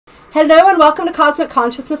Hello and welcome to Cosmic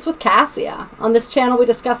Consciousness with Kassia. On this channel we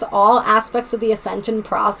discuss all aspects of the ascension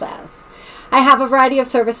process. I have a variety of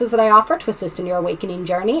services that I offer to assist in your awakening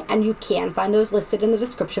journey, and you can find those listed in the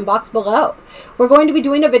description box below. We're going to be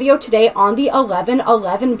doing a video today on the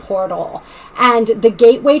 1111 portal, and the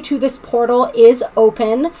gateway to this portal is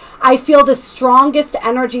open. I feel the strongest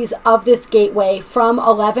energies of this gateway from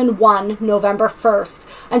 11/1 November 1st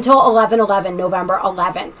until 11/11 November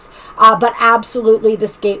 11th. But absolutely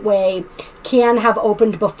this gateway can have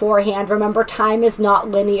opened beforehand. Remember, time is not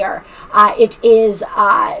linear. It is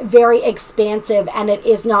very expansive, and it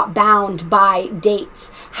is not bound by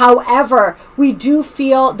dates. However, we do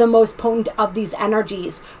feel the most potent of these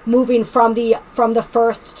energies moving from the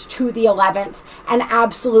 1st to the 11th, and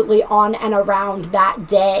absolutely on and around that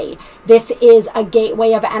day. This is a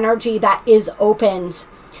gateway of energy that is opened,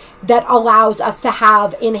 that allows us to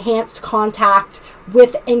have enhanced contact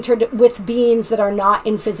with beings that are not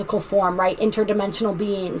in physical form, right? Interdimensional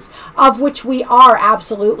beings, of which we are,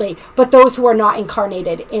 absolutely, but those who are not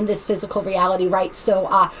incarnated in this physical reality, right? So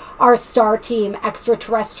our star team,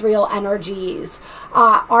 extraterrestrial energies,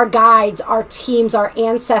 our guides, our teams, our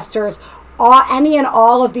ancestors, any and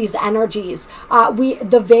all of these energies,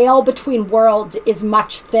 the veil between worlds is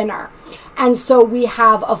much thinner. And so we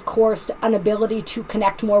have, of course, an ability to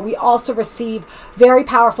connect more. We also receive very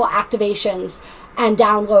powerful activations and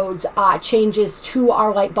downloads, changes to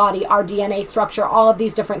our light body, our DNA structure, all of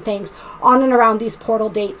these different things on and around these portal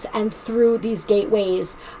dates and through these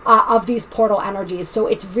gateways of these portal energies. So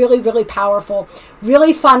it's really, really powerful,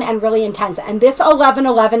 really fun, and really intense. And this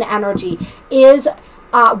 1111 energy is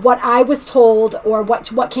what I was told, or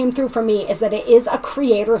what came through for me, is that it is a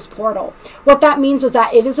creator's portal. What that means is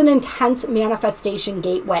that it is an intense manifestation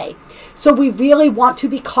gateway. So we really want to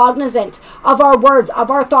be cognizant of our words,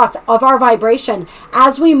 of our thoughts, of our vibration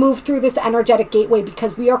as we move through this energetic gateway,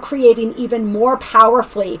 because we are creating even more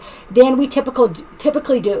powerfully than we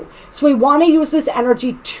typically do. So we want to use this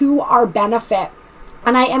energy to our benefit.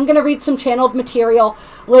 And I am going to read some channeled material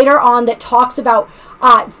later on that talks about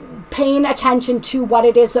paying attention to what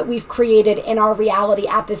it is that we've created in our reality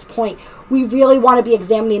at this point. We really want to be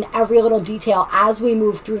examining every little detail as we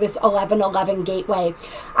move through this 1111 gateway.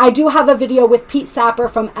 I do have a video with Pete Sapper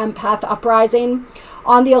from Empath Uprising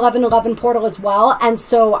on the 1111 portal as well, and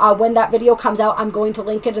so when that video comes out, I'm going to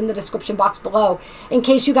link it in the description box below in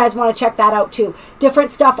case you guys want to check that out too. Different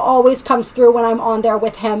stuff always comes through when I'm on there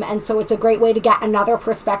with him, and so it's a great way to get another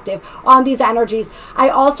perspective on these energies. I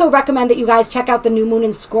also recommend that you guys check out the new moon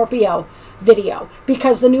in Scorpio video,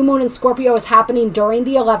 because the new moon in Scorpio is happening during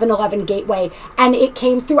the 1111 gateway, and it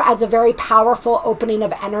came through as a very powerful opening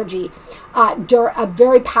of energy, a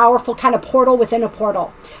very powerful kind of portal within a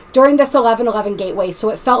portal during this 1111 gateway. So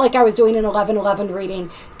it felt like I was doing an 1111 reading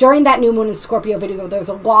during that new moon in Scorpio video. There's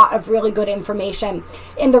a lot of really good information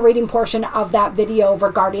in the reading portion of that video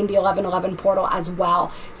regarding the 1111 portal as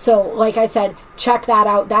well. So like I said, check that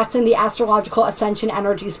out. That's in the Astrological Ascension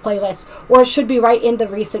Energies playlist, or it should be right in the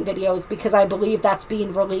recent videos, because I believe that's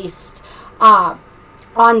being released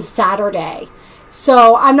on Saturday.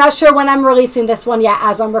 So I'm not sure when I'm releasing this one yet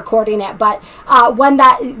as I'm recording it, but when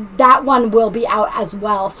that one will be out as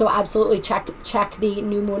well. So absolutely check the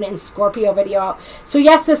new moon in Scorpio video out. So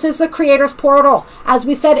yes, this is the creator's portal. As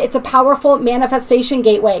we said, it's a powerful manifestation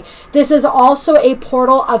gateway. This is also a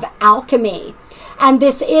portal of alchemy. And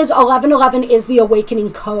this is 1111 is the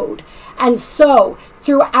awakening code. And so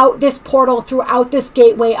throughout this portal, throughout this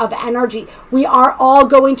gateway of energy, we are all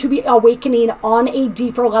going to be awakening on a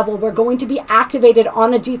deeper level. We're going to be activated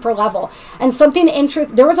on a deeper level. And something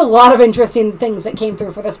interesting, there was a lot of interesting things that came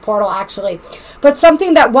through for this portal actually, but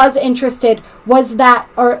something that was interesting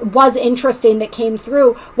that came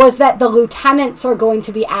through was that the lieutenants are going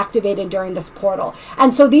to be activated during this portal.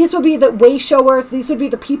 And so these would be the way showers. These would be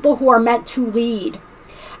the people who are meant to lead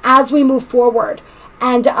as we move forward.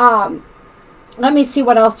 And let me see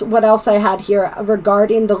what else I had here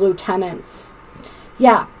regarding the lieutenants.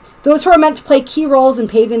 Yeah, those who are meant to play key roles in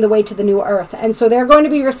paving the way to the new earth. And so they're going to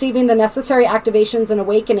be receiving the necessary activations and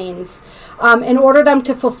awakenings in order them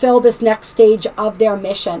to fulfill this next stage of their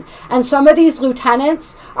mission. And some of these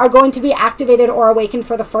lieutenants are going to be activated or awakened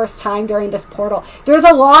for the first time during this portal. There's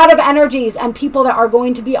a lot of energies and people that are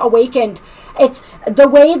going to be awakened. It's the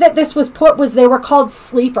way that this was put was they were called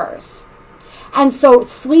sleepers. And so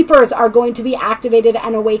sleepers are going to be activated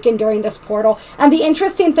and awakened during this portal. And the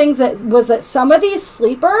interesting thing was that some of these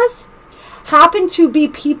sleepers happen to be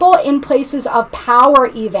people in places of power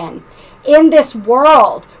even in this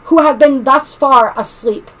world who have been thus far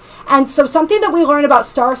asleep. And so something that we learn about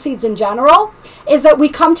starseeds in general is that we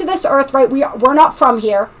come to this earth, right? We're not from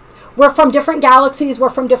here. We're from different galaxies, we're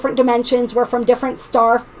from different dimensions, we're from different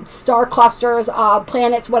star clusters,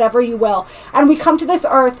 planets, whatever you will. And we come to this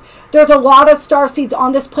Earth. There's a lot of starseeds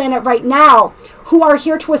on this planet right now who are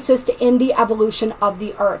here to assist in the evolution of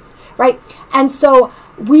the Earth, right? And so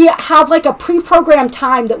we have like a pre-programmed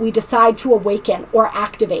time that we decide to awaken or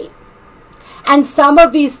activate. And some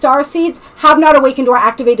of these starseeds have not awakened or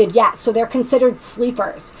activated yet, so they're considered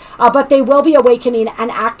sleepers. But they will be awakening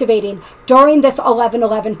and activating during this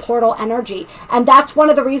 11/11 portal energy. And that's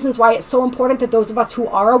one of the reasons why it's so important that those of us who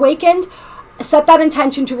are awakened set that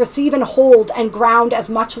intention to receive and hold and ground as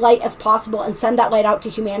much light as possible and send that light out to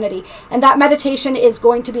humanity. And that meditation is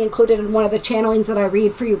going to be included in one of the channelings that I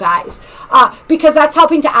read for you guys, because that's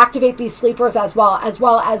helping to activate these sleepers as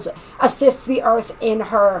well as assist the Earth in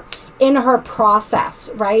her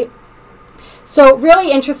process, right? So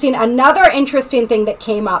really interesting. Another interesting thing that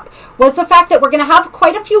came up was the fact that we're going to have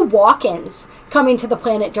quite a few walk-ins coming to the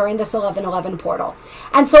planet during this 11/11 portal.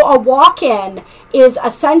 And so a walk-in is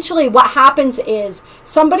essentially what happens is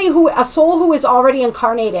a soul who is already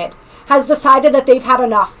incarnated has decided that they've had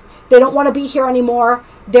enough. They don't want to be here anymore.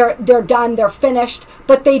 They're done. They're finished.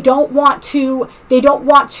 But they don't want to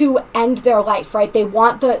end their life, right? They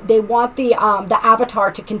want the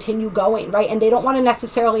avatar to continue going, right? And they don't want to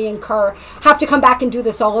necessarily have to come back and do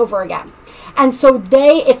this all over again. And so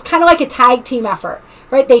it's kind of like a tag team effort,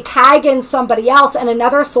 right? They tag in somebody else and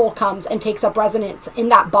another soul comes and takes up resonance in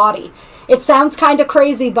that body. It sounds kind of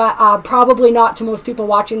crazy, but probably not to most people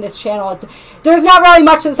watching this channel. There's not really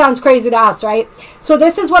much that sounds crazy to us, right? So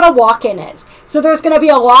this is what a walk-in is. So there's going to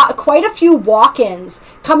be quite a few walk-ins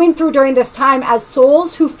coming through during this time as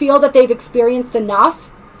souls who feel that they've experienced enough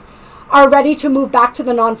are ready to move back to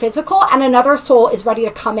the non-physical, and another soul is ready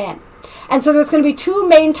to come in. And so there's going to be two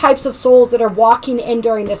main types of souls that are walking in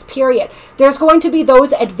during this period. There's going to be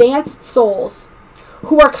those advanced souls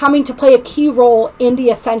who are coming to play a key role in the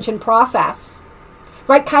ascension process,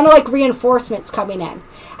 right? Kind of like reinforcements coming in.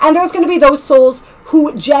 And there's going to be those souls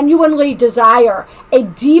who genuinely desire a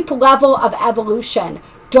deep level of evolution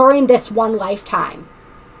during this one lifetime,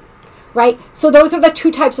 right? So those are the two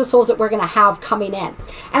types of souls that we're going to have coming in.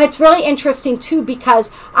 And it's really interesting too,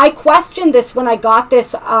 because I questioned this when I got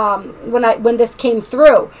this, when this came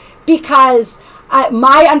through, because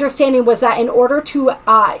my understanding was that in order to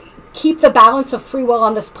keep the balance of free will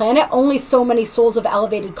on this planet, only so many souls of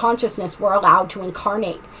elevated consciousness were allowed to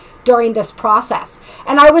incarnate during this process.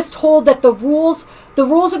 And I was told that the rules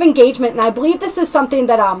of engagement, and I believe this is something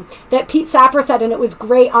that that Pete Sapper said, and it was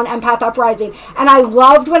great on Empath Uprising, and I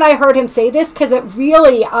loved when I heard him say this, because it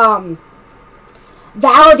really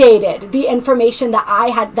validated the information that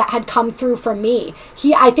had come through from me.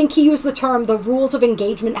 I think he used the term, the rules of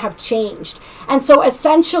engagement have changed. And so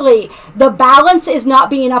essentially the balance is not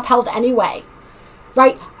being upheld anyway,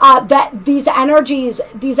 right? That these darker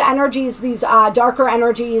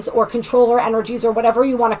energies or controller energies or whatever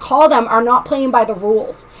you want to call them are not playing by the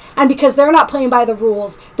rules. And because they're not playing by the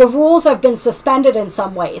rules have been suspended in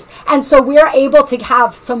some ways. And so we're able to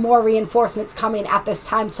have some more reinforcements coming at this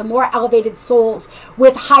time, some more elevated souls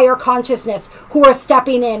with higher consciousness who are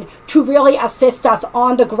stepping in to really assist us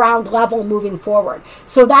on the ground level moving forward.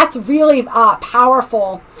 So that's really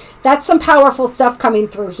powerful. That's some powerful stuff coming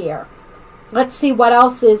through here. Let's see what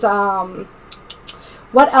else is going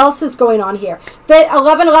on here. The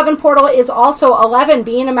 11/11 portal is also 11,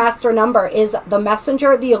 being a master number, is the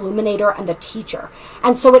messenger, the illuminator, and the teacher.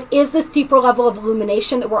 And so it is this deeper level of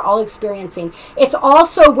illumination that we're all experiencing. It's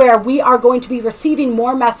also where we are going to be receiving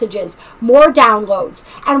more messages, more downloads,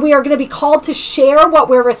 and we are going to be called to share what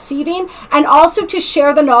we're receiving and also to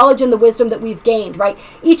share the knowledge and the wisdom that we've gained, right?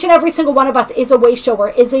 Each and every single one of us is a way shower,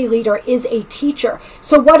 is a leader, is a teacher.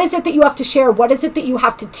 So what is it that you have to share? What is it that you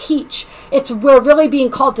have to teach? We're really being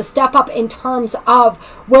called to step up in terms of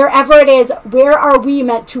wherever it is, where are we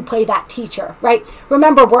meant to play that teacher, right?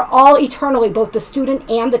 Remember, we're all eternally both the student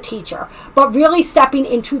and the teacher, but really stepping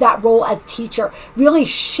into that role as teacher, really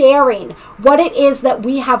sharing what it is that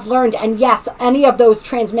we have learned, and yes, any of those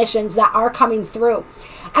transmissions that are coming through,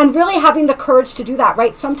 and really having the courage to do that,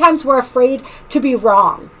 right? Sometimes we're afraid to be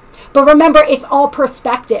wrong, but remember, it's all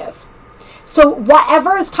perspective. So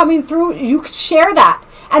whatever is coming through, you share that.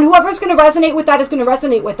 And whoever's going to resonate with that is going to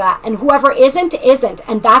resonate with that. And whoever isn't.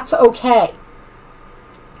 And that's okay.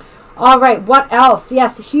 All right. What else?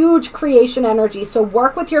 Yes, huge creation energy. So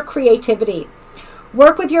work with your creativity.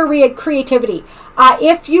 Work with your creativity.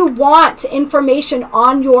 If you want information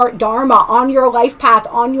on your dharma, on your life path,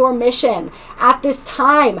 on your mission at this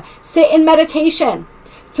time, sit in meditation.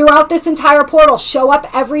 Throughout this entire portal, show up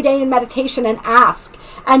every day in meditation and ask.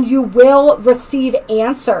 And you will receive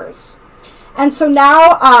answers. And so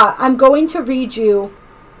now I'm going to read you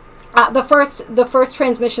the first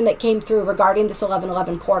transmission that came through regarding this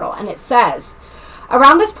 1111 portal. And it says,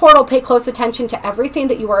 around this portal, pay close attention to everything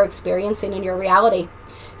that you are experiencing in your reality.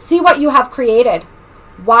 See what you have created.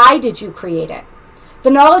 Why did you create it? The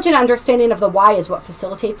knowledge and understanding of the why is what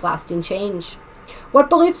facilitates lasting change. What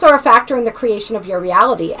beliefs are a factor in the creation of your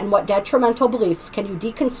reality, and what detrimental beliefs can you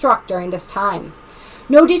deconstruct during this time?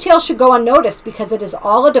 No detail should go unnoticed because it is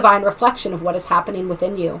all a divine reflection of what is happening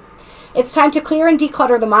within you. It's time to clear and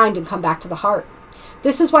declutter the mind and come back to the heart.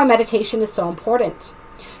 This is why meditation is so important.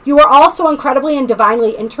 You are all so incredibly and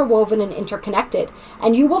divinely interwoven and interconnected,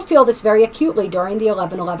 and you will feel this very acutely during the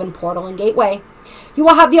 1111 portal and gateway. You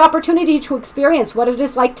will have the opportunity to experience what it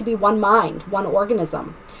is like to be one mind, one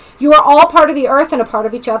organism. You are all part of the earth and a part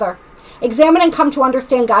of each other. Examine and come to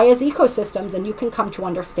understand Gaia's ecosystems, and you can come to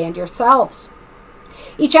understand yourselves.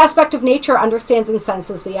 Each aspect of nature understands and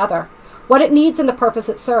senses the other, what it needs and the purpose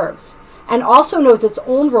it serves, and also knows its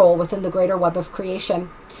own role within the greater web of creation.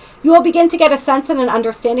 You will begin to get a sense and an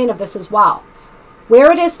understanding of this as well.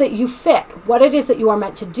 Where it is that you fit, what it is that you are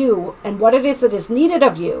meant to do, and what it is that is needed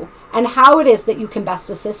of you, and how it is that you can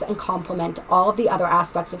best assist and complement all of the other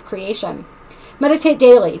aspects of creation. Meditate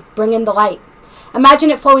daily. Bring in the light. Imagine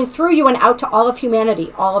it flowing through you and out to all of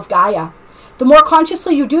humanity, all of Gaia. The more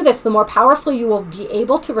consciously you do this, the more powerfully you will be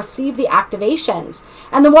able to receive the activations,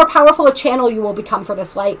 and the more powerful a channel you will become for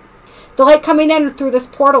this light. The light coming in through this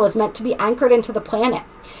portal is meant to be anchored into the planet.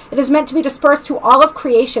 It is meant to be dispersed to all of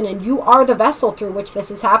creation, and you are the vessel through which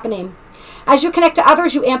this is happening. As you connect to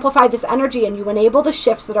others, you amplify this energy, and you enable the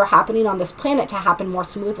shifts that are happening on this planet to happen more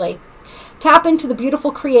smoothly. Tap into the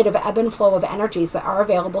beautiful creative ebb and flow of energies that are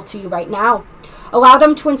available to you right now. Allow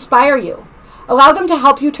them to inspire you. Allow them to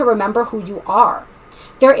help you to remember who you are.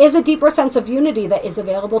 There is a deeper sense of unity that is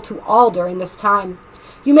available to all during this time.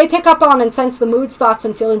 You may pick up on and sense the moods, thoughts,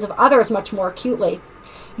 and feelings of others much more acutely.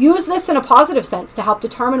 Use this in a positive sense to help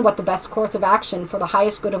determine what the best course of action for the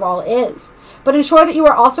highest good of all is. But ensure that you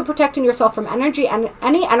are also protecting yourself from energy and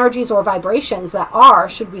any energies or vibrations that are,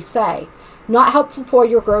 should we say, not helpful for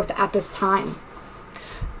your growth at this time.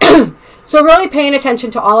 So really paying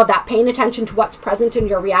attention to all of that, paying attention to what's present in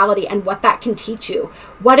your reality and what that can teach you,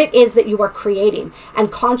 what it is that you are creating,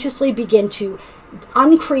 and consciously begin to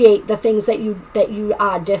uncreate the things that you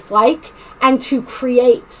dislike, and to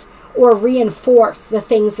create or reinforce the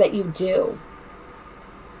things that you do.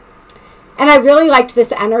 And I really liked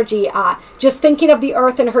this energy, just thinking of the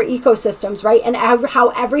earth and her ecosystems, right? And how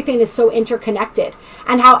everything is so interconnected,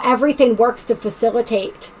 and how everything works to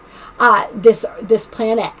facilitate this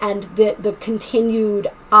planet, and the continued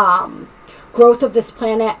growth of this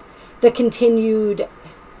planet, the continued,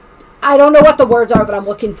 I don't know what the words are that I'm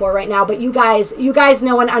looking for right now, but you guys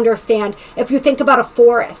know and understand. If you think about a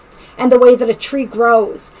forest and the way that a tree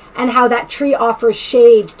grows and how that tree offers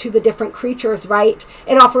shade to the different creatures, right?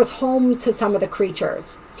 It offers home to some of the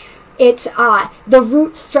creatures. The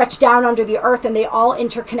roots stretch down under the earth and they all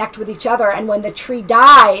interconnect with each other. And when the tree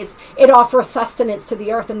dies, it offers sustenance to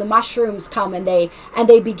the earth, and the mushrooms come and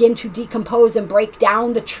they begin to decompose and break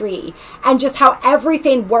down the tree. And just how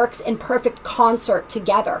everything works in perfect concert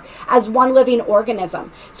together as one living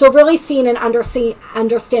organism. So really seeing and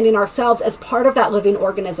understanding ourselves as part of that living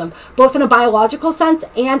organism, both in a biological sense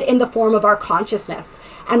and in the form of our consciousness,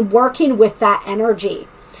 and working with that energy.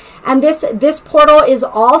 And this portal is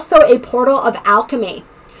also a portal of alchemy,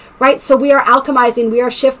 right? So we are alchemizing, we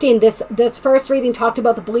are shifting. This first reading talked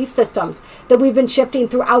about the belief systems that we've been shifting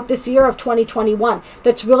throughout this year of 2021.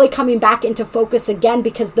 That's really coming back into focus again,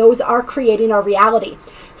 because those are creating our reality.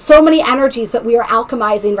 So many energies that we are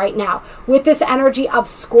alchemizing right now with this energy of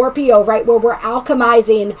Scorpio, right? Where we're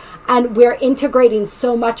alchemizing and we're integrating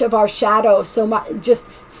so much of our shadow, so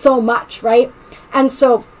much, right? And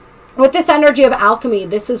so with this energy of alchemy,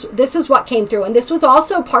 this is what came through. And this was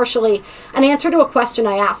also partially an answer to a question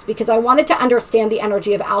I asked, because I wanted to understand the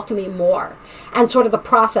energy of alchemy more and sort of the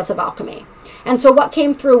process of alchemy. And so what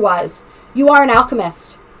came through was, you are an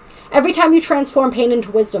alchemist. Every time you transform pain into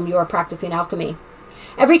wisdom, you are practicing alchemy.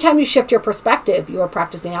 Every time you shift your perspective, you are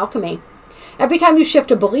practicing alchemy. Every time you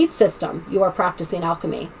shift a belief system, you are practicing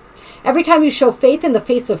alchemy. Every time you show faith in the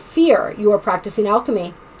face of fear, you are practicing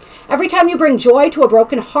alchemy. Every time you bring joy to a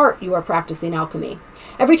broken heart, you are practicing alchemy.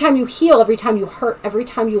 Every time you heal, every time you hurt, every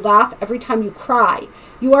time you laugh, every time you cry,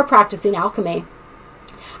 you are practicing alchemy.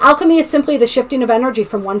 Alchemy is simply the shifting of energy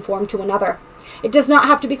from one form to another. It does not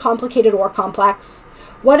have to be complicated or complex.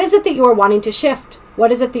 What is it that you are wanting to shift?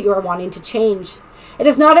 What is it that you are wanting to change? It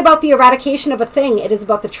is not about the eradication of a thing. It is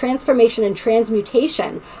about the transformation and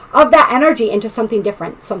transmutation of that energy into something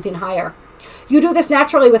different, something higher. You do this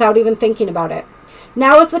naturally without even thinking about it.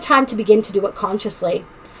 Now is the time to begin to do it consciously,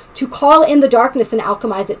 to call in the darkness and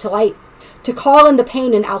alchemize it to light, to call in the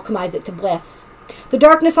pain and alchemize it to bliss. The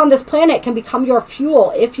darkness on this planet can become your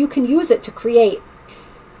fuel if you can use it to create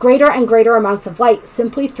greater and greater amounts of light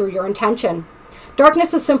simply through your intention.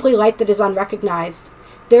 Darkness is simply light that is unrecognized.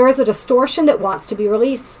 There is a distortion that wants to be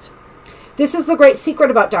released. This is the great secret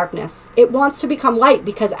about darkness. It wants to become light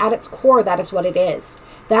because at its core, that is what it is.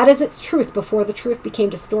 That is its truth before the truth became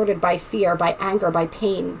distorted by fear, by anger, by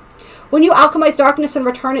pain. When you alchemize darkness and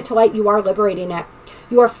return it to light, you are liberating it.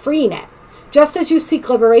 You are freeing it. Just as you seek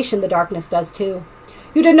liberation, the darkness does too.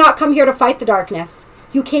 You did not come here to fight the darkness.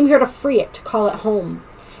 You came here to free it, to call it home.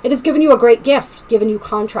 It has given you a great gift, given you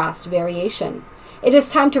contrast, variation. It is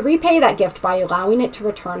time to repay that gift by allowing it to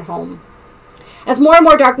return home. As more and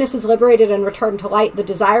more darkness is liberated and returned to light, the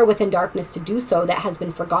desire within darkness to do so that has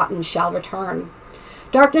been forgotten shall return.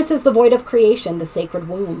 Darkness is the void of creation, the sacred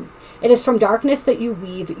womb. It is from darkness that you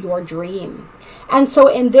weave your dream. And so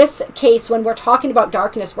in this case, when we're talking about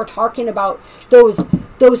darkness, we're talking about those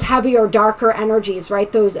heavier, darker energies,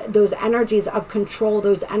 right? Those energies of control,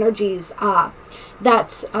 those energies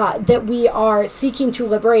that we are seeking to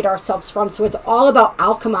liberate ourselves from. So it's all about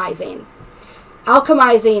alchemizing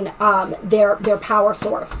their power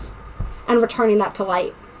source and returning that to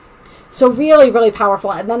light. So really, really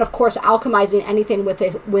powerful. And then, of course, alchemizing anything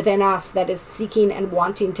within us that is seeking and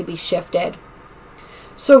wanting to be shifted.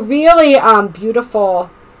 So really beautiful,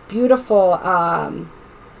 beautiful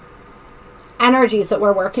energies that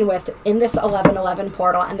we're working with in this 1111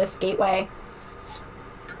 portal and this gateway.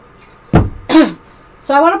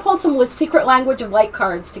 So I want to pull some with Secret Language of Light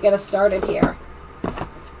cards to get us started here.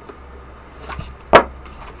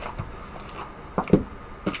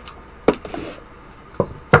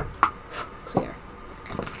 Clear.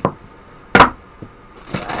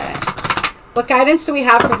 What guidance do we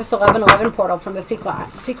have for this 1111 portal from the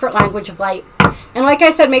Secret Language of Light? And like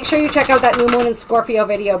I said, make sure you check out that New Moon in Scorpio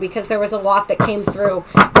video because there was a lot that came through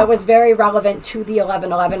that was very relevant to the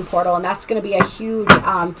 1111 portal. And that's going to be a huge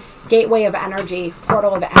gateway of energy,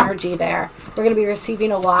 portal of energy there. We're going to be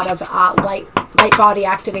receiving a lot of light body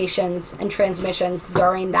activations and transmissions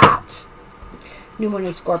during that New Moon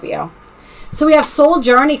in Scorpio. So we have Soul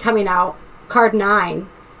Journey coming out, card 9.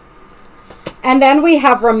 And then we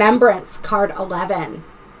have Remembrance, card 11,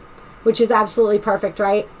 which is absolutely perfect,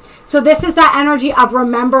 right? So this is that energy of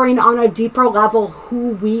remembering on a deeper level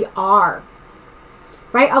who we are,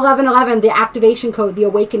 right? 1111, the activation code, the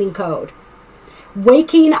awakening code.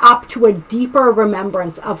 Waking up to a deeper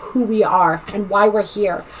remembrance of who we are and why we're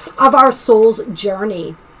here, of our soul's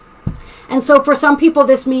journey. And so for some people,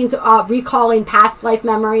 this means recalling past life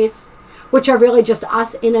memories, which are really just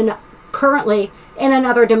us currently in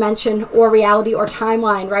another dimension or reality or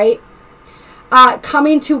timeline, right?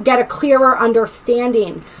 Coming to get a clearer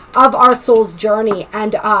understanding of our soul's journey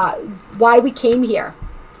and why we came here,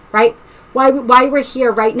 right? Why we're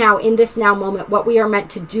here right now in this now moment, what we are meant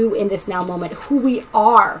to do in this now moment, who we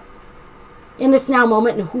are in this now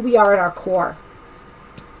moment and who we are at our core.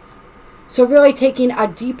 So really taking a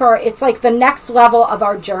deeper, it's like the next level of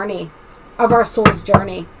our journey, of our soul's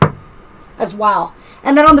journey as well.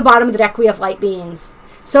 And then on the bottom of the deck, we have light beings.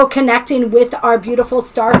 So connecting with our beautiful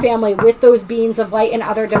star family, with those beings of light in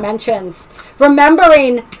other dimensions.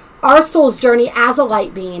 Remembering our soul's journey as a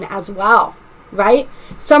light being as well, right?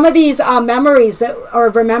 Some of these memories that or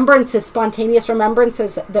remembrances, spontaneous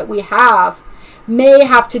remembrances that we have may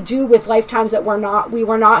have to do with lifetimes that we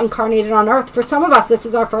were not incarnated on Earth. For some of us, this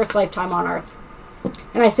is our first lifetime on Earth.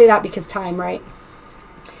 And I say that because time, right?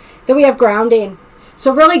 Then we have grounding.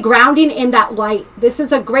 So really grounding in that light. This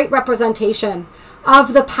is a great representation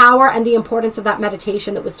of the power and the importance of that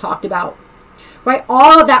meditation that was talked about, right?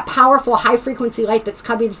 All of that powerful high frequency light that's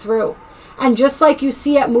coming through. And just like you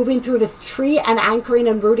see it moving through this tree and anchoring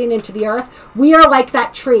and rooting into the earth, we are like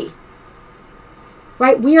that tree,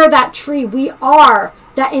 right? We are that tree. We are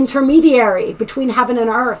that intermediary between heaven and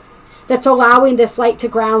earth that's allowing this light to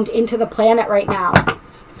ground into the planet right now.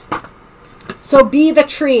 So be the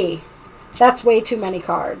tree. That's way too many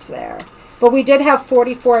cards there. But we did have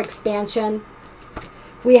 44 expansion.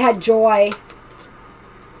 We had joy.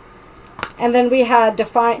 And then we had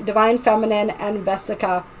divine feminine and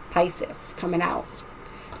Vesica Pisces coming out.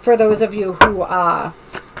 For those of you who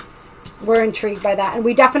were intrigued by that. And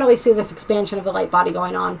we definitely see this expansion of the light body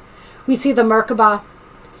going on. We see the Merkaba,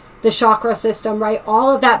 the chakra system, right? All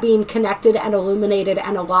of that being connected and illuminated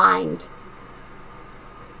and aligned.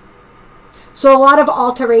 So a lot of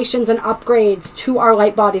alterations and upgrades to our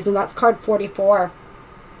light bodies, and that's card 44.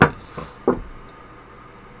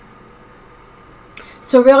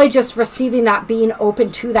 So really just receiving that, being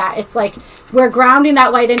open to that. It's like we're grounding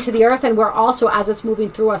that light into the earth, and we're also, as it's moving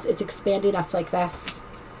through us, it's expanding us like this.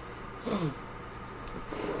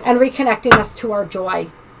 And reconnecting us to our joy.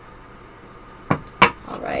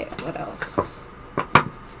 All right, what else?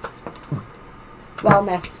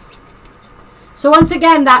 Wellness. So once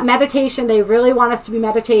again, that meditation, they really want us to be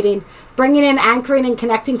meditating, bringing in, anchoring, and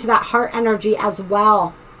connecting to that heart energy as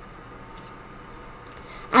well.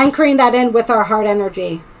 Anchoring that in with our heart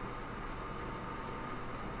energy.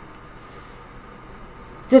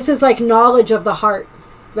 This is like knowledge of the heart,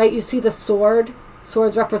 right? You see the sword.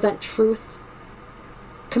 Swords represent truth,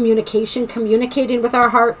 communication, communicating with our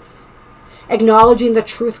hearts, acknowledging the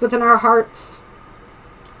truth within our hearts.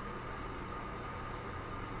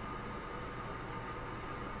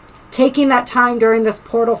 Taking that time during this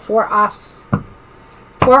portal for us,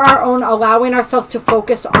 for our own, allowing ourselves to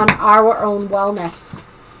focus on our own wellness.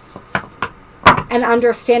 And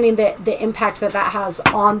understanding the impact that that has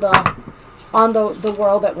on the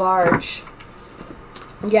world at large.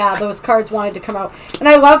 Yeah, those cards wanted to come out. And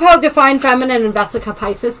I love how Divine Feminine and Vesica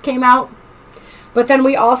Pisces came out. But then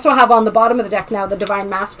we also have on the bottom of the deck now the Divine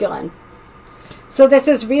Masculine. So this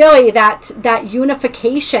is really that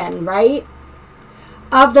unification, right?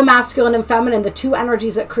 Of the masculine and feminine, the two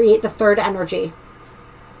energies that create the third energy.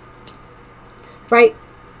 Right?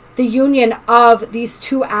 The union of these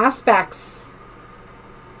two aspects,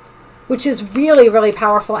 which is really, really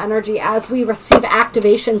powerful energy as we receive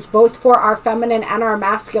activations both for our feminine and our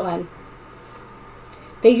masculine.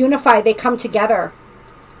 They unify, they come together.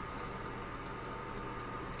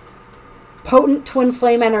 Potent twin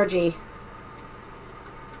flame energy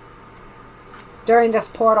during this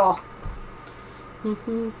portal.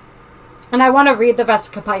 And I want to read the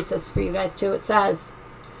Vesica Pisces for you guys too. It says,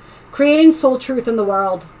 creating soul truth in the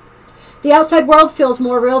world. The outside world feels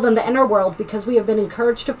more real than the inner world because we have been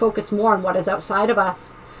encouraged to focus more on what is outside of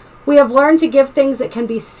us. We have learned to give things that can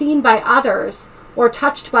be seen by others or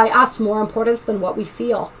touched by us more importance than what we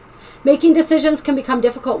feel. Making decisions can become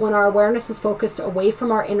difficult when our awareness is focused away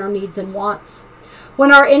from our inner needs and wants.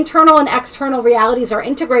 When our internal and external realities are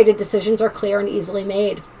integrated, decisions are clear and easily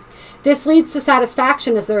made. This leads to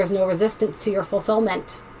satisfaction as there is no resistance to your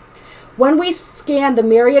fulfillment. When we scan the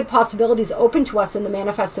myriad possibilities open to us in the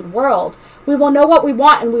manifested world, we will know what we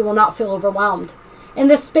want and we will not feel overwhelmed. In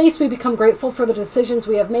this space, we become grateful for the decisions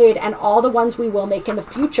we have made and all the ones we will make in the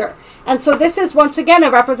future. And so this is, once again,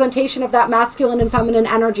 a representation of that masculine and feminine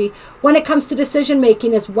energy when it comes to decision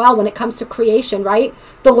making as well, when it comes to creation, right?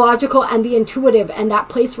 The logical and the intuitive, and that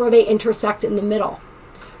place where they intersect in the middle,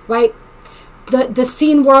 right? The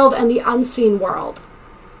seen world and the unseen world.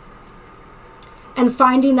 And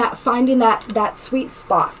finding that sweet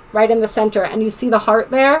spot right in the center. And you see the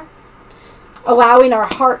heart there? Allowing our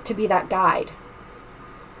heart to be that guide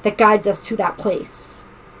that guides us to that place.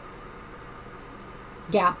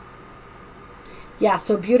 Yeah. Yeah,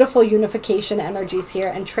 so beautiful unification energies here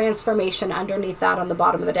and transformation underneath that on the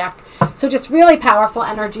bottom of the deck. So just really powerful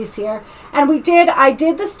energies here. And I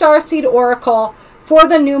did the Starseed Oracle for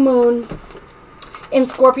the new moon in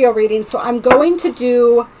Scorpio reading. So I'm going to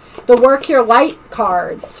do the Work Your Light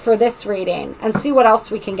cards for this reading and see what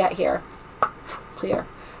else we can get here. Clear.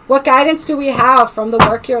 What guidance do we have from the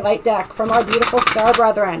Work Your Light deck from our beautiful star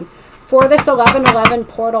brethren for this 1111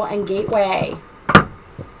 portal and gateway?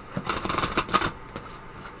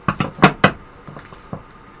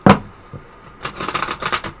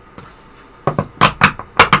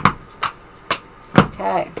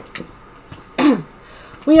 Okay.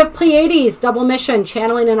 We have Pleiades, double mission,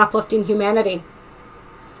 channeling and uplifting humanity.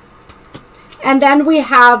 And then we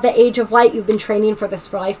have the Age of Light. You've been training for this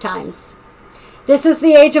for lifetimes. This is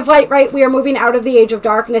the Age of Light, right? We are moving out of the Age of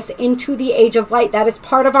Darkness into the Age of Light. That is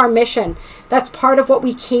part of our mission. That's part of what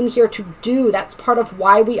we came here to do. That's part of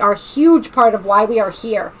why we are, huge part of why we are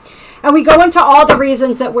here. And we go into all the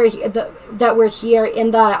reasons that we're here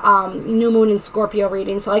in the new moon in Scorpio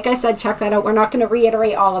reading. So like I said, check that out. We're not going to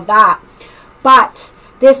reiterate all of that. But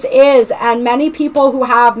this is, and many people who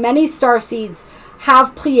have many star seeds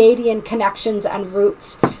have Pleiadian connections and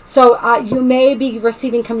roots. So you may be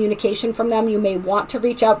receiving communication from them. You may want to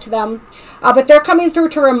reach out to them. But they're coming through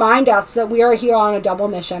to remind us that we are here on a double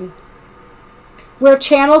mission. We're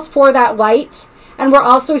channels for that light. And we're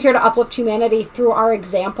also here to uplift humanity through our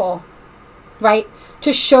example. Right?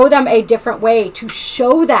 To show them a different way. To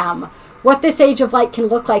show them what this Age of Light can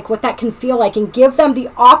look like. What that can feel like. And give them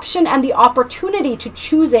the option and the opportunity to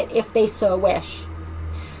choose it if they so wish.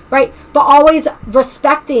 Right? But always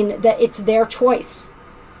respecting that it's their choice.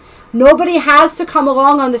 Nobody has to come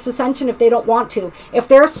along on this ascension if they don't want to. If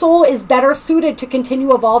their soul is better suited to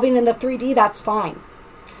continue evolving in the 3D, that's fine.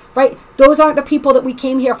 right? Those aren't the people that we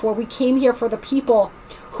came here for. We came here for the people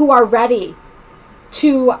who are ready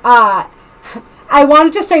to, I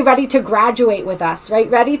wanted to say ready to graduate with us, right?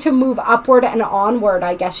 Ready to move upward and onward,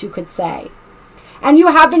 I guess you could say. And you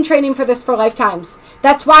have been training for this for lifetimes.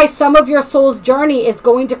 That's why some of your soul's journey is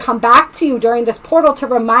going to come back to you during this portal to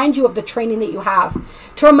remind you of the training that you have,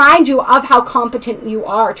 to remind you of how competent you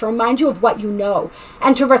are, to remind you of what you know,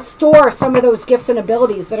 and to restore some of those gifts and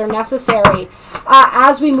abilities that are necessary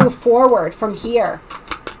as we move forward from here.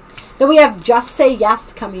 Then we have Just Say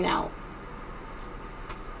Yes coming out.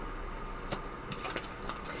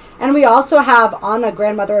 And we also have Anna,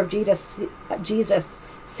 grandmother of Jesus,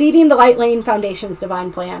 seeding the light, laying foundations,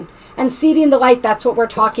 divine plan. And seeding the light, that's what we're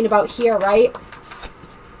talking about here, right?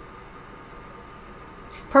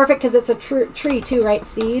 Perfect, because it's a tree too, right?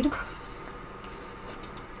 Seed.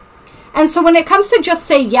 And so when it comes to just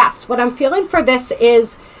say yes, what I'm feeling for this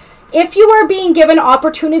is, if you are being given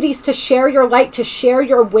opportunities to share your light, to share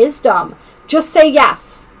your wisdom, just say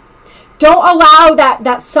yes. Don't allow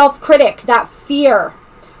that self-critic, that fear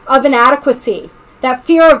of inadequacy, that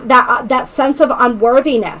fear of that sense of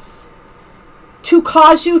unworthiness to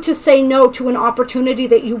cause you to say no to an opportunity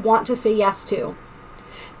that you want to say yes to.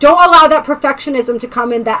 Don't allow that perfectionism to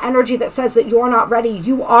come in, that energy that says that you're not ready.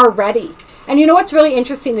 You are ready. And you know what's really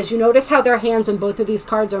interesting is you notice how their hands in both of these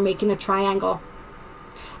cards are making a triangle.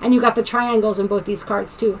 And you got the triangles in both these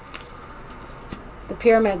cards too. The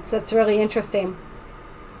pyramids. That's really interesting.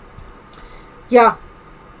 Yeah.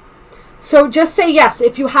 So just say yes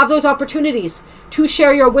if you have those opportunities to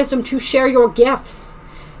share your wisdom, to share your gifts.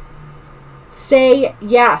 Say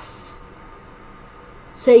yes.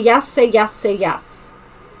 Say yes, say yes, say yes.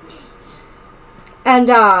 And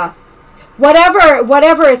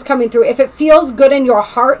whatever is coming through, if it feels good in your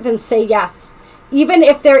heart, then say yes. Even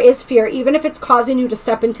if there is fear, even if it's causing you to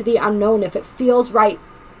step into the unknown, if it feels right,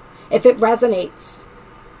 if it resonates,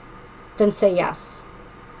 then say yes.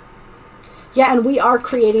 Yeah, and we are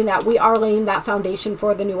creating that. We are laying that foundation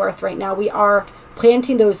for the new earth right now. We are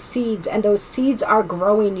planting those seeds, and those seeds are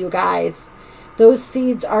growing, you guys. Those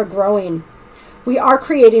seeds are growing. We are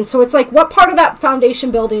creating. So it's like, what part of that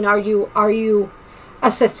foundation building are you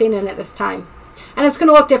assisting in at this time? And it's going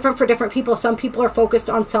to look different for different people. Some people are focused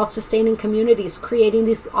on self-sustaining communities, creating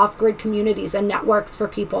these off-grid communities and networks for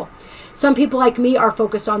people. Some people like me are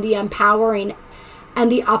focused on the empowering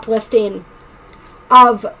and the uplifting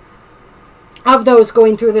of those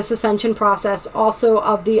going through this ascension process, also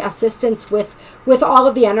of the assistance with all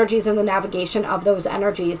of the energies and the navigation of those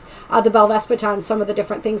energies. The Belvaspata and some of the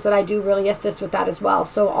different things that I do really assist with that as well.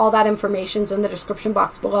 So all that information's in the description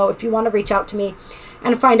box below if you want to reach out to me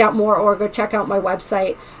and find out more, or go check out my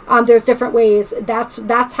website. There's different ways.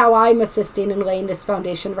 That's how I'm assisting in laying this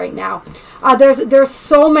foundation right now. There's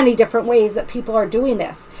so many different ways that people are doing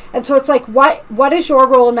this. And so it's like, what is your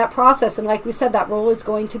role in that process? And like we said, that role is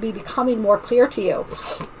going to be becoming more clear to you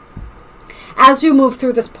as you move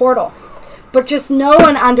through this portal. But just know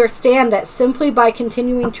and understand that simply by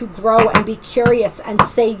continuing to grow and be curious and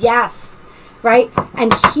say yes, right,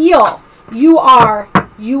 and heal, you are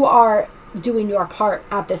doing your part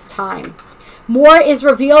at this time. More is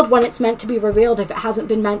revealed when it's meant to be revealed. If it hasn't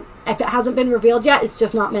been revealed yet, it's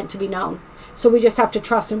just not meant to be known. So we just have to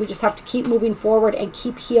trust, and we just have to keep moving forward and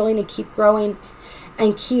keep healing and keep growing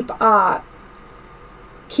and keep holding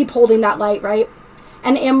that light, right?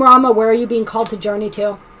 And Imrama, where are you being called to journey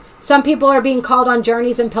to? Some people are being called on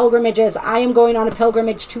journeys and pilgrimages. I am going on a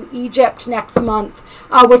pilgrimage to Egypt next month,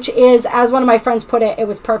 which is, as one of my friends put it, it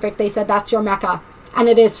was perfect. They said, that's your Mecca. And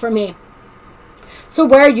it is for me. So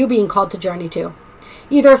where are you being called to journey to?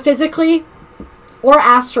 Either physically or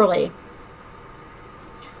astrally,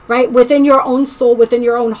 right? Within your own soul, within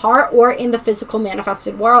your own heart, or in the physical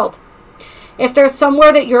manifested world. If there's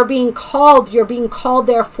somewhere that you're being called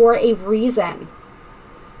there for a reason.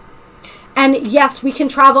 And yes, we can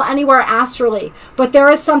travel anywhere astrally, but there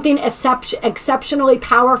is something exceptionally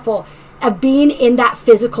powerful of being in that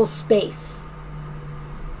physical space.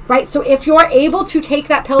 Right? So if you're able to take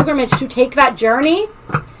that pilgrimage, to take that journey,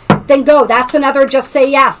 then go. That's another just say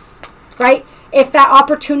yes, right? If that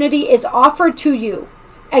opportunity is offered to you,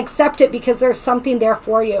 accept it, because there's something there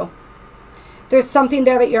for you. There's something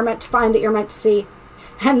there that you're meant to find, that you're meant to see.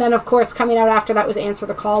 And then, of course, coming out after that was answer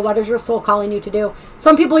the call. What is your soul calling you to do?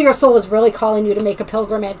 Some people, your soul is really calling you to make a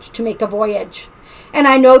pilgrimage, to make a voyage. And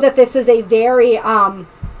I know that this is a very...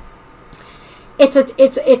 It's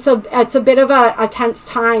a bit of a tense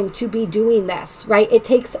time to be doing this, right? It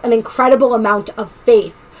takes an incredible amount of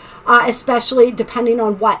faith, especially depending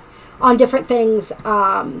on different things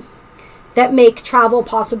that make travel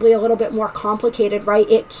possibly a little bit more complicated, right?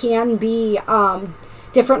 It can be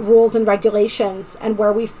different rules and regulations and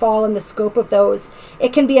where we fall in the scope of those.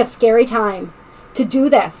 It can be a scary time to do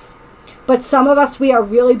this. But some of us, we are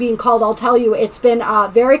really being called. I'll tell you, it's been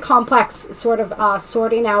very complex sort of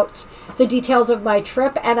sorting out the details of my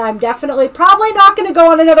trip. And I'm definitely probably not going to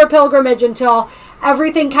go on another pilgrimage until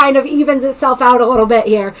everything kind of evens itself out a little bit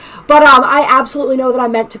here. But I absolutely know that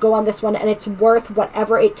I'm meant to go on this one, and it's worth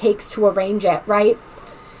whatever it takes to arrange it, right?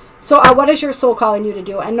 So what is your soul calling you to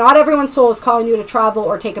do? And not everyone's soul is calling you to travel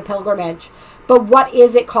or take a pilgrimage. But what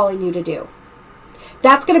is it calling you to do?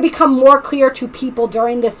 That's going to become more clear to people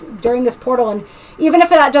during this portal. And even if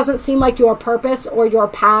that doesn't seem like your purpose or your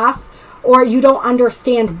path, or you don't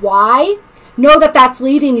understand why, know that that's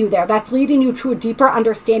leading you there. That's leading you to a deeper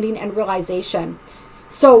understanding and realization.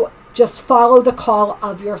 So just follow the call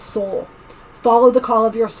of your soul. Follow the call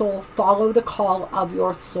of your soul. Follow the call of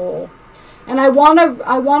your soul. And I want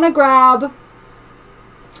to grab,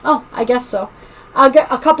 oh, I guess so. I'll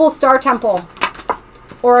get a couple Star Temple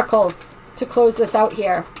oracles to close this out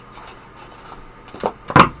here.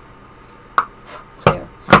 Clear.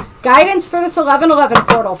 Guidance for this 11/11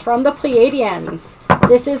 portal from the Pleiadians.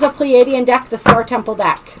 This is a Pleiadian deck, the Star Temple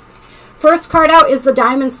deck. First card out is the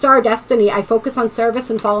Diamond Star Destiny. I focus on service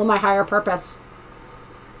and follow my higher purpose.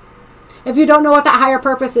 If you don't know what that higher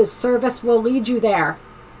purpose is, service will lead you there.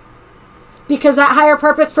 Because that higher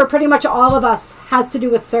purpose for pretty much all of us has to do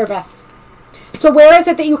with service. So where is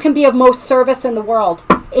it that you can be of most service in the world?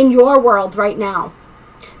 In your world right now.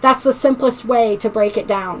 That's the simplest way to break it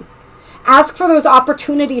down. Ask for those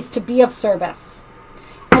opportunities to be of service,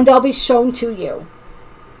 and they'll be shown to you.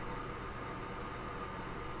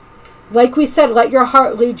 Like we said, let your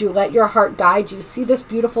heart lead you. Let your heart guide you. See this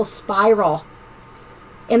beautiful spiral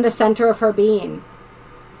in the center of her being.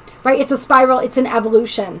 Right? It's a spiral. It's an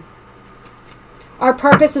evolution. Our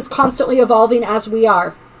purpose is constantly evolving as we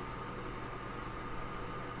are.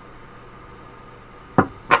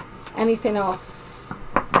 Anything else?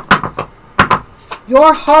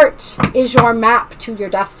 Your heart is your map to your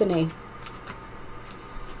destiny.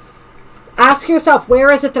 Ask yourself,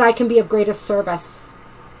 where is it that I can be of greatest service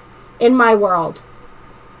in my world,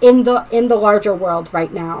 in the larger world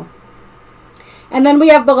right now? And then we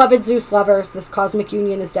have beloved Zeus lovers. This cosmic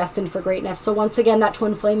union is destined for greatness. So once again, that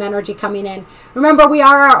twin flame energy coming in. Remember, we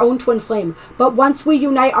are our own twin flame. But once we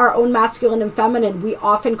unite our own masculine and feminine, we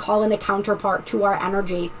often call in a counterpart to our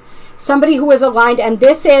energy. Somebody who is aligned. And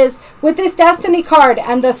this is, with this destiny card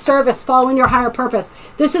and the service, following your higher purpose,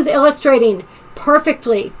 this is illustrating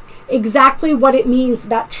perfectly exactly what it means,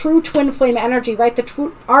 that true twin flame energy, right?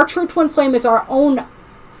 Our true twin flame is our own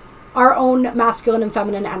masculine and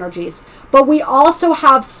feminine energies. But we also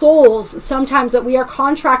have souls sometimes that we are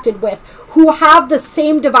contracted with who have the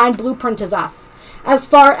same divine blueprint as us, as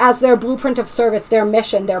far as their blueprint of service, their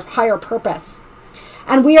mission, their higher purpose.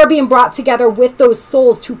 And we are being brought together with those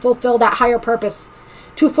souls to fulfill that higher purpose,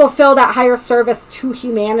 to fulfill that higher service to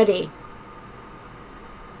humanity.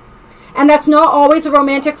 And that's not always a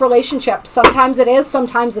romantic relationship. Sometimes it is,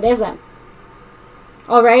 sometimes it isn't.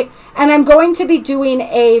 All right. And I'm going to be doing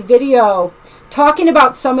a video talking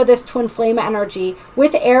about some of this twin flame energy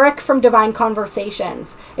with Eric from Divine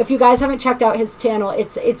Conversations. If you guys haven't checked out his channel,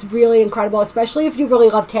 it's really incredible, especially if you really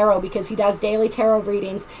love tarot, because he does daily tarot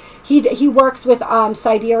readings. He works with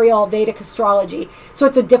sidereal Vedic astrology. So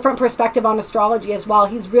it's a different perspective on astrology as well.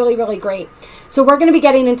 He's really, really great. So we're going to be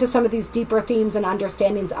getting into some of these deeper themes and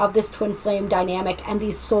understandings of this twin flame dynamic and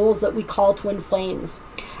these souls that we call twin flames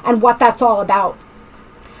and what that's all about.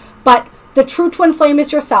 But the true twin flame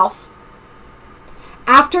is yourself.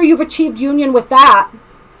 After you've achieved union with that,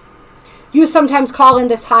 you sometimes call in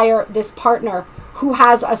this partner who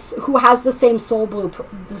has the same soul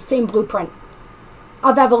blueprint, the same blueprint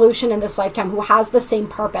of evolution in this lifetime, who has the same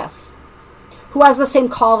purpose, who has the same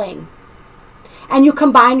calling. And you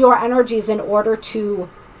combine your energies in order to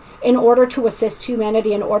assist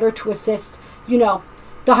humanity, in order to assist,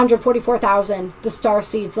 the 144,000, the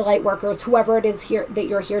starseeds, the light workers, whoever it is here that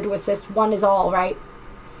you're here to assist. One is all, right?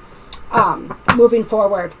 Moving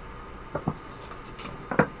forward.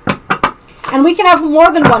 And we can have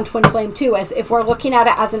more than one twin flame too. As if we're looking at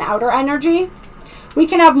it as an outer energy, we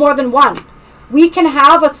can have more than one. We can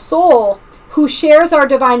have a soul who shares our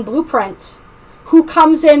divine blueprint, who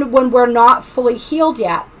comes in when we're not fully healed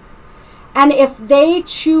yet. And if they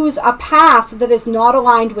choose a path that is not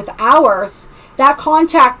aligned with ours, that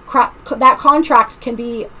contract can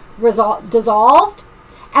be dissolved,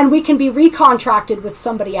 and we can be recontracted with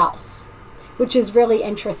somebody else, which is really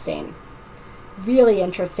interesting. Really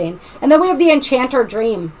interesting. And then we have the enchanter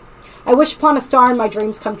dream. I wish upon a star and my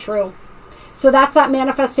dreams come true. So that's that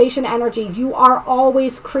manifestation energy. You are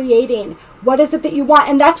always creating. What is it that you want?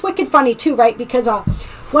 And that's wicked funny too, right? Because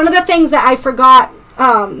one of the things that I forgot,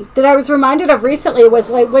 that I was reminded of recently was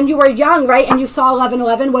like when you were young, right? And you saw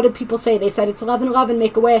 11:11, what did people say? They said, it's 11:11,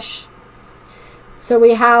 make a wish. So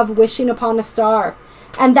we have wishing upon a star.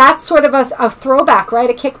 And that's sort of a throwback, right?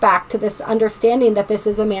 A kickback to this understanding that this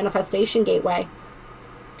is a manifestation gateway.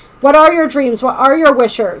 What are your dreams? What are your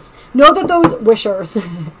wishers? Know that those wishers,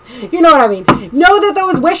 you know what I mean? Know that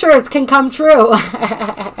those wishers can come true,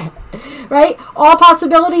 right? All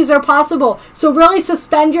possibilities are possible. So really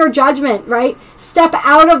suspend your judgment, right? Step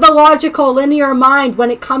out of the logical, linear mind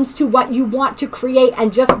when it comes to what you want to create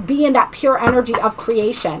and just be in that pure energy of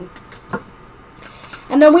creation.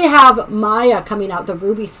 And then we have Maya coming out, the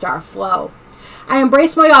ruby star flow. I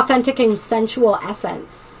embrace my authentic and sensual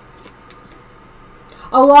essence.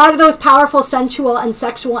 A lot of those powerful sensual and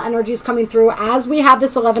sexual energies coming through as we have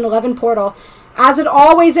this 11:11 portal, as it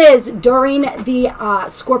always is during the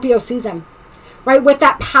Scorpio season, right? With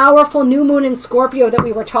that powerful new moon in Scorpio that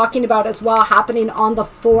we were talking about as well, happening on the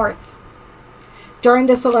 4th during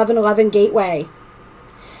this 11:11 gateway.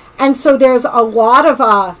 And so there's a lot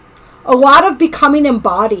of becoming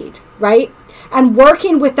embodied, right? And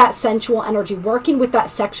working with that sensual energy, working with that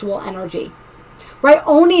sexual energy, right?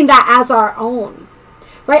 Owning that as our own.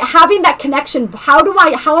 Right? Having that connection. How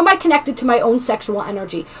am I connected to my own sexual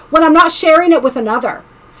energy? When I'm not sharing it with another,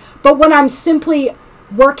 but when I'm simply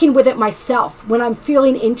working with it myself, when I'm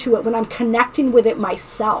feeling into it, when I'm connecting with it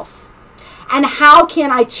myself. And how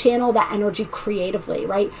can I channel that energy creatively,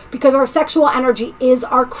 right? Because our sexual energy is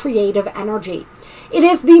our creative energy. It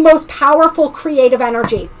is the most powerful creative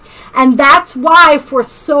energy. And that's why for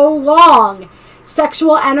so long,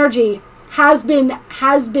 sexual energy has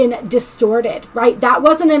been distorted, right? That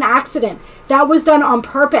wasn't an accident. That was done on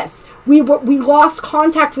purpose. We lost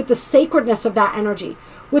contact with the sacredness of that energy,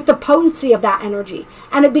 with the potency of that energy.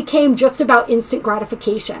 And it became just about instant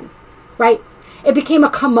gratification, right? It became a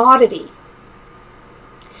commodity.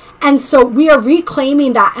 And so we are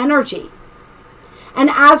reclaiming that energy. And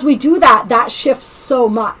as we do that, that shifts so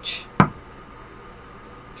much.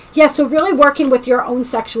 Yeah, so really working with your own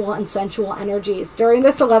sexual and sensual energies during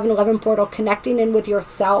this 11:11 portal, connecting in with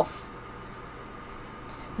yourself,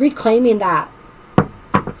 reclaiming that,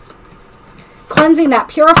 cleansing that,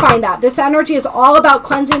 purifying that. This energy is all about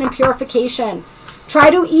cleansing and purification. Try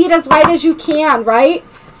to eat as light as you can, right?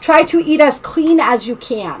 Try to eat as clean as you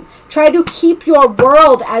can. Try to keep your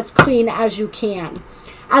world as clean as you can,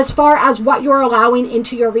 as far as what you're allowing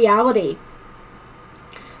into your reality.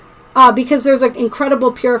 Because there's an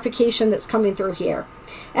incredible purification that's coming through here.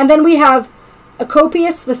 And then we have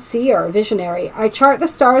Acopius the Seer, visionary. I chart the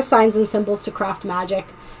stars, signs, and symbols to craft magic.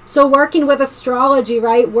 So working with astrology,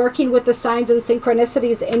 right? Working with the signs and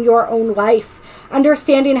synchronicities in your own life.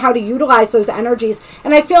 Understanding how to utilize those energies.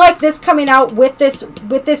 And I feel like this coming out with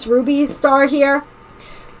this ruby star here,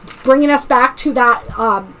 bringing us back to that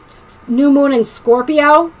new moon in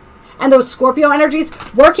Scorpio. And those Scorpio energies,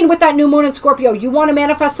 working with that new moon in Scorpio. You want to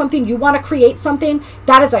manifest something, you want to create something,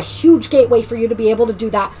 that is a huge gateway for you to be able to do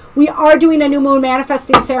that. We are doing a new moon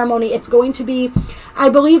manifesting ceremony. It's going to be, I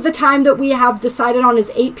believe the time that we have decided on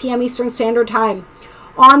is 8 p.m. Eastern Standard Time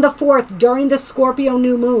on the 4th during the Scorpio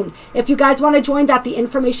new moon. If you guys want to join that, the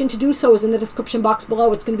information to do so is in the description box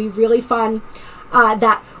below. It's going to be really fun.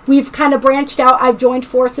 That we've kind of branched out. I've joined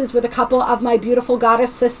forces with a couple of my beautiful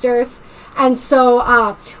goddess sisters. And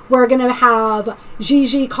so we're going to have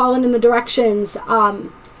Gigi calling in the directions,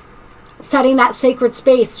 setting that sacred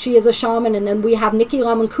space. She is a shaman. And then we have Nikki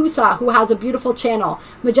Lamankusa, who has a beautiful channel,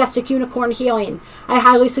 Majestic Unicorn Healing. I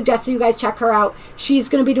highly suggest that you guys check her out. She's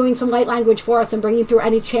going to be doing some light language for us and bringing through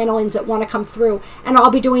any channelings that want to come through. And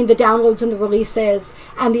I'll be doing the downloads and the releases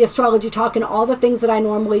and the astrology talk and all the things that I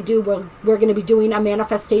normally do. We're going to be doing a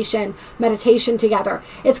manifestation meditation together.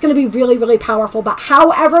 It's going to be really, really powerful. But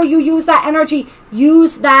however you use that energy,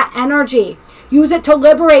 use that energy. Use it to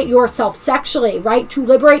liberate yourself sexually, right? To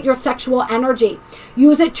liberate your sexual energy.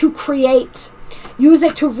 Use it to create. Use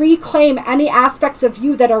it to reclaim any aspects of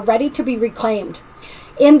you that are ready to be reclaimed.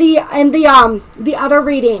 In the other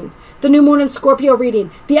reading, the new moon in Scorpio reading,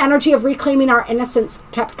 the energy of reclaiming our innocence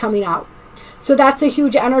kept coming out. So that's a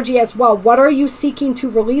huge energy as well. What are you seeking to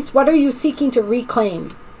release? What are you seeking to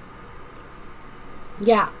reclaim?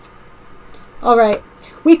 Yeah. All right.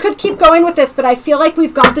 We could keep going with this, but I feel like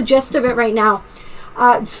we've got the gist of it right now.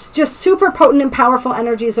 Just super potent and powerful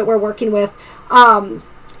energies that we're working with. I'm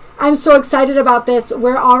so excited about this.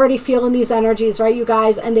 We're already feeling these energies, right, you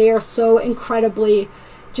guys? And they are so incredibly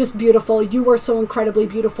just beautiful. You are so incredibly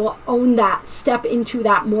beautiful. Own that. Step into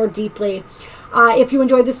that more deeply. If you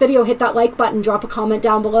enjoyed this video, hit that like button, drop a comment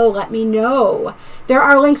down below, let me know. There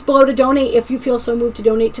are links below to donate if you feel so moved to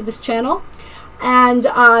donate to this channel. And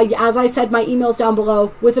as I said, my email's down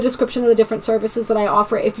below with a description of the different services that I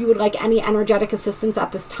offer. If you would like any energetic assistance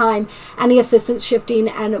at this time, any assistance shifting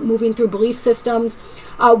and moving through belief systems,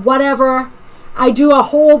 whatever. I do a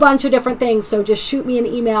whole bunch of different things, so just shoot me an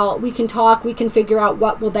email. We can talk. We can figure out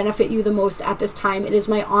what will benefit you the most at this time. It is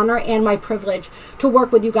my honor and my privilege to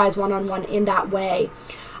work with you guys one-on-one in that way.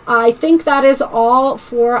 I think that is all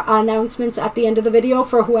for announcements at the end of the video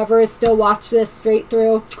for whoever has still watched this straight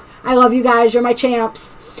through. I love you guys. You're my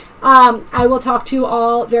champs. I will talk to you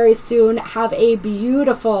all very soon. Have a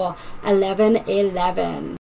beautiful 11/11.